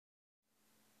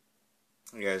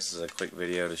Hey guys, this is a quick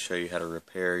video to show you how to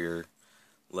repair your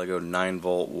Lego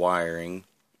 9-volt wiring.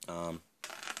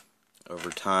 Over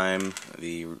time,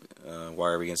 the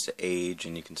wire begins to age,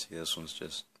 and you can see this one's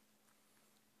just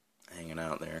hanging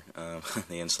out there.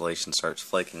 The insulation starts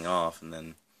flaking off and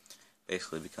then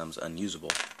basically becomes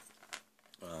unusable.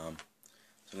 So I'm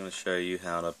going to show you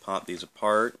how to pop these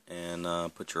apart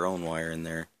and put your own wire in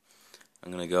there.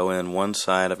 I'm going to go in one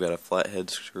side. I've got a flathead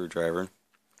screwdriver.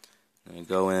 I'm going to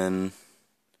go in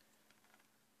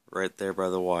right there by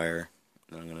the wire.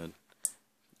 And I'm going to,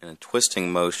 in a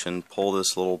twisting motion, pull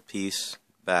this little piece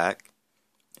back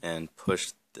and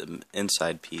push the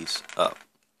inside piece up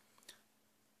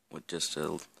with just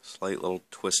a slight little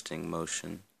twisting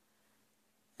motion.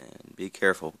 And be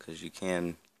careful, because you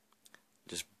can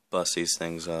just bust these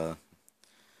things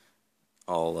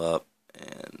all up,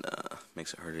 and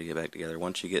makes it harder to get back together.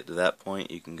 Once you get to that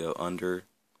point, you can go under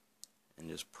and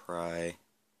just pry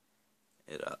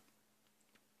it up.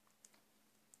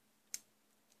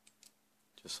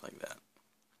 Just like that.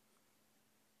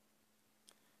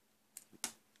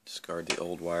 Discard the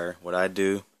old wire. What I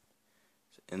do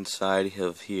is inside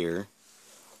of here,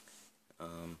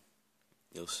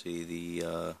 you'll see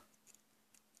the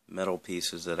metal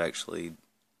pieces that actually,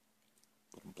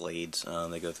 blades,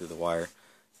 they go through the wire.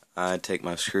 I take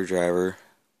my screwdriver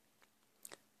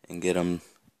and get them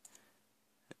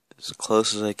as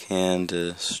close as I can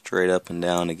to straight up and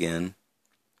down again.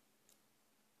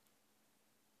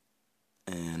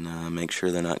 And make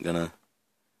sure they're not gonna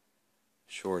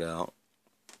short out.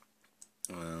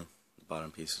 The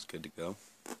bottom piece is good to go.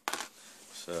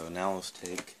 So now let's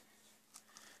take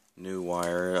new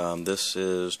wire. This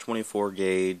is 24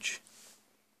 gauge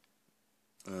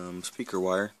speaker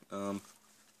wire. You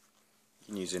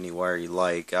can use any wire you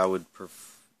like. I would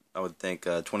think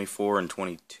 24 and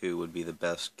 22 would be the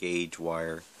best gauge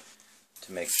wire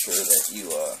to make sure that you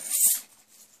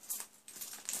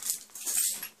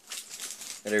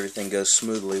that everything goes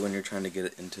smoothly when you're trying to get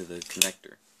it into the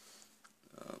connector.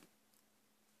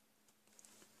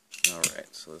 Alright,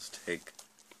 so let's take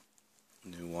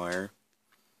new wire.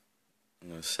 I'm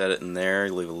going to set it in there,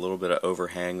 leave a little bit of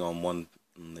overhang on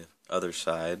the other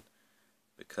side,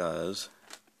 because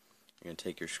you're going to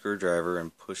take your screwdriver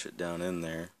and push it down in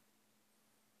there.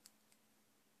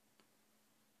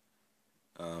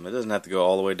 It doesn't have to go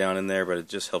all the way down in there, but it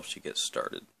just helps you get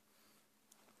started.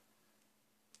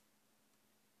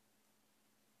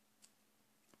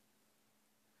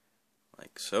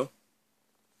 Like so.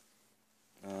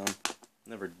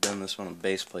 Never done this on a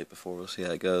base plate before. We'll see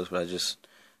how it goes, but I just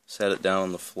set it down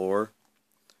on the floor,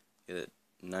 get it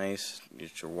nice,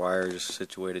 get your wire just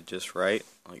situated just right,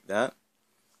 like that.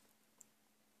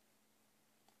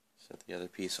 Set the other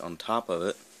piece on top of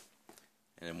it,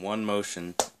 and in one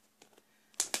motion,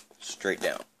 straight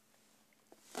down.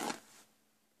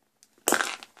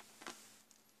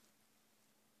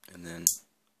 And then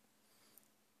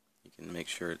you can make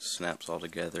sure it snaps all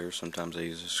together. Sometimes I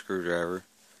use a screwdriver.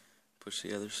 Push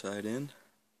the other side in.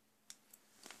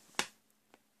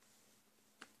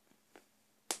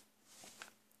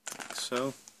 Like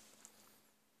so.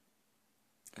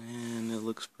 And it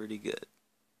looks pretty good.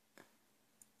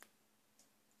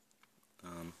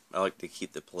 I like to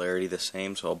keep the polarity the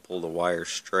same, so I'll pull the wire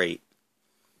straight.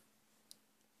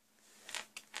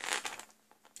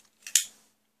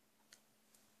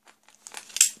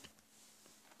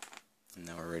 And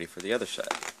now we're ready for the other side.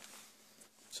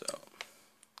 So,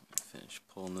 finish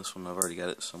pulling this one. I've already got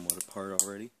it somewhat apart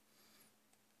already.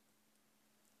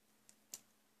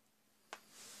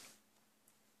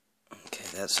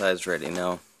 Okay, that side's ready.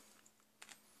 Now,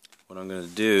 what I'm going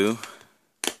to do,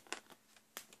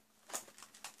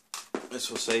 this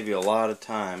will save you a lot of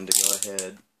time to go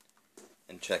ahead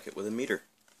and check it with a meter.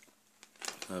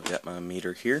 I've got my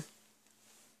meter here.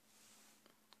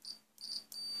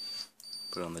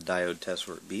 Put on the diode test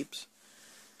where it beeps.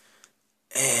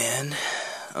 And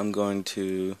I'm going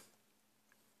to,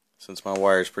 since my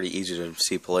wire is pretty easy to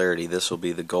see polarity, this will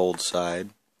be the gold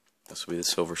side, this will be the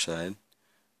silver side.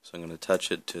 So I'm going to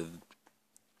touch it to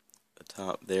the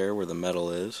top there where the metal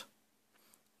is.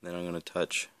 Then I'm going to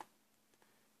touch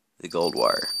the gold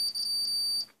wire.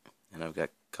 And I've got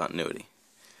continuity.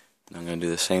 And I'm going to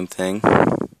do the same thing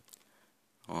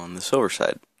on the silver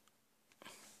side.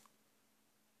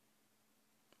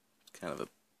 It's kind of a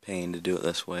pain to do it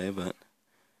this way, but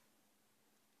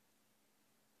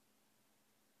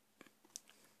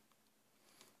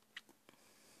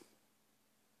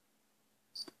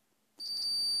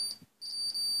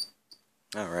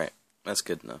alright, that's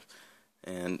good enough.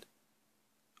 And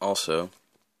also,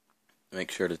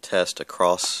 make sure to test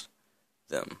across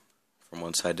them from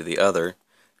one side to the other.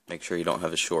 make sure you don't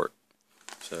have a short.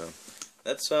 So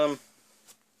that's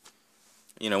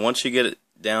you know, once you get it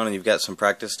down and you've got some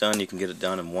practice done, you can get it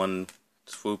done in one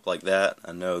swoop like that.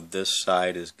 I know this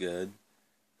side is good.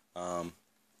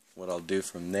 What I'll do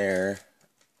from there,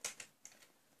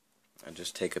 I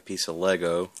just take a piece of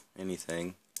Lego,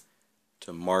 anything,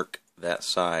 to mark that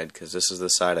side, because this is the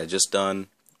side I just done.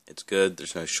 It's good,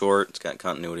 there's no short, it's got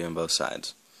continuity on both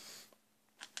sides.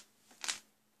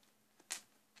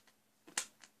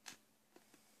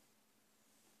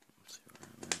 Let's see where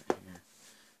I'm at here.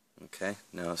 Okay,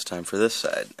 now it's time for this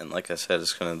side, and like I said,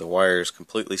 it's gonna, the wire is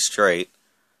completely straight,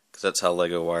 because that's how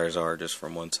Lego wires are, just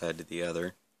from one side to the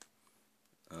other.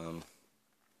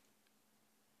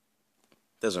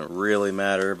 Doesn't really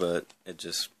matter, but it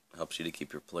just helps you to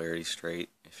keep your polarity straight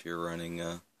if you're running,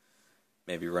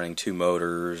 maybe running two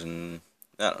motors, and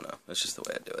I don't know, that's just the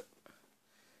way I do it.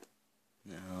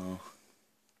 Now,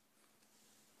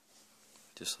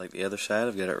 just like the other side,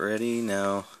 I've got it ready.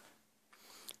 Now,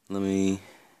 let me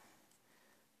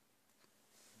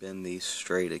bend these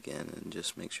straight again and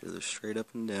just make sure they're straight up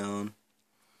and down.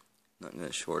 Not going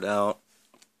to short out.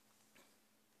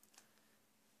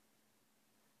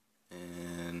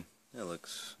 And that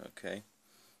looks okay.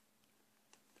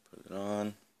 Put it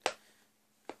on.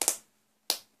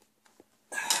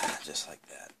 Just like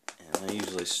that. And I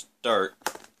usually start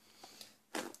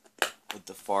with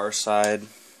the far side,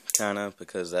 kind of,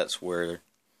 because that's where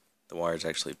the wires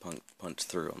actually punch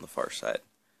through on the far side.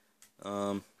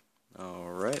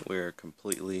 Alright, we are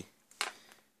completely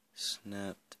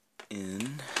snapped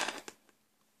in.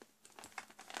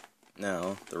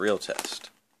 Now, the real test.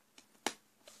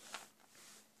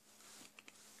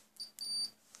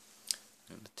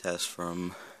 And the test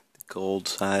from the gold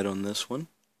side on this one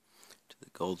to the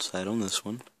gold side on this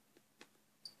one.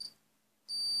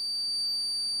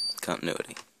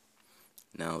 Continuity.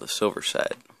 Now the silver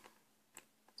side.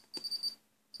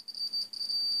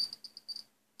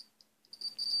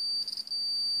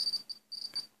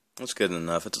 That's good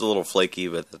enough. It's a little flaky,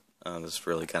 but that's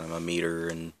really kind of a meter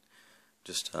and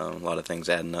just a lot of things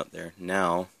adding up there.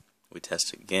 Now we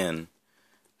test again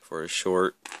for a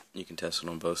short. You can test it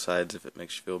on both sides if it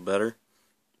makes you feel better.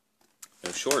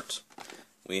 No shorts.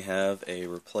 We have a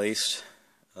replaced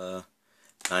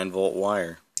 9-volt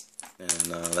wire, and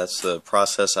that's the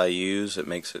process I use. It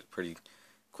makes it pretty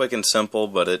quick and simple,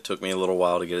 but it took me a little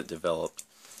while to get it developed.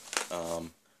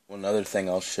 One other thing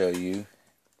I'll show you,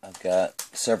 I've got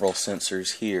several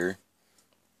sensors here.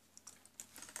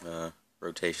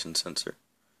 Rotation sensor,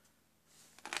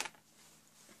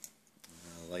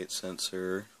 light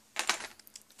sensor,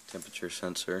 temperature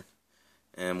sensor,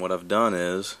 and what I've done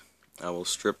is I will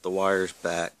strip the wires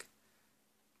back,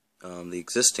 the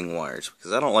existing wires,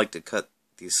 because I don't like to cut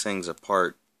these things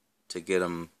apart to get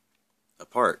them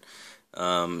apart.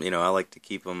 You know, I like to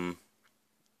keep them,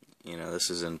 you know, this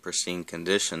is in pristine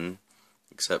condition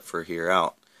except for here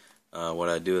out. What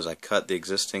I do is I cut the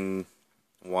existing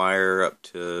wire up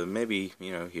to maybe,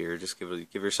 you know, here. Just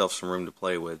give yourself some room to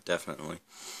play with, definitely.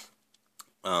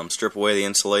 Strip away the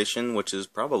insulation, which is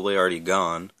probably already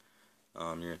gone.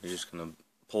 You're just going to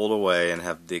pull it away and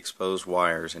have the exposed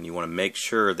wires, and you want to make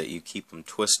sure that you keep them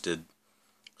twisted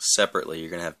separately. You're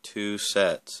going to have two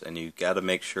sets, and you've got to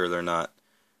make sure they're not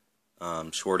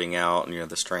shorting out, and you know,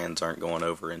 the strands aren't going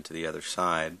over into the other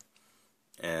side.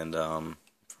 And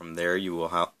from there you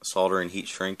will solder and heat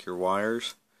shrink your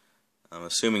wires. I'm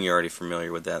assuming you're already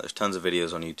familiar with that. There's tons of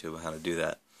videos on YouTube on how to do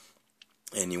that.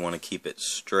 And you want to keep it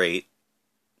straight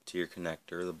to your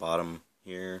connector. The bottom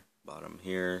here,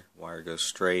 wire goes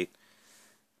straight.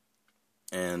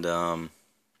 And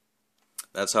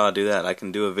that's how I do that. I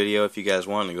can do a video if you guys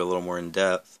want to go a little more in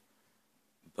depth.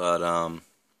 But,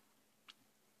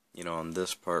 you know, on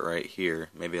this part right here,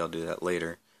 maybe I'll do that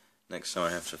later. Next time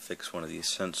I have to fix one of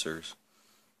these sensors.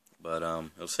 But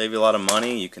it'll save you a lot of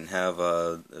money. You can have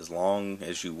as long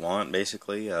as you want,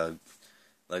 basically. Lego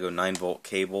 9-volt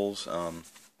cables.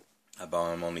 I buy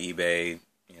them on eBay,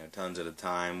 you know, tons at a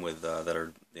time with that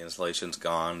are the insulation's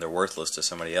gone. They're worthless to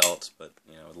somebody else, but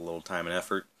you know, with a little time and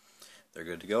effort, they're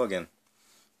good to go again.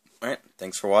 All right,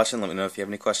 thanks for watching. Let me know if you have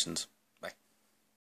any questions.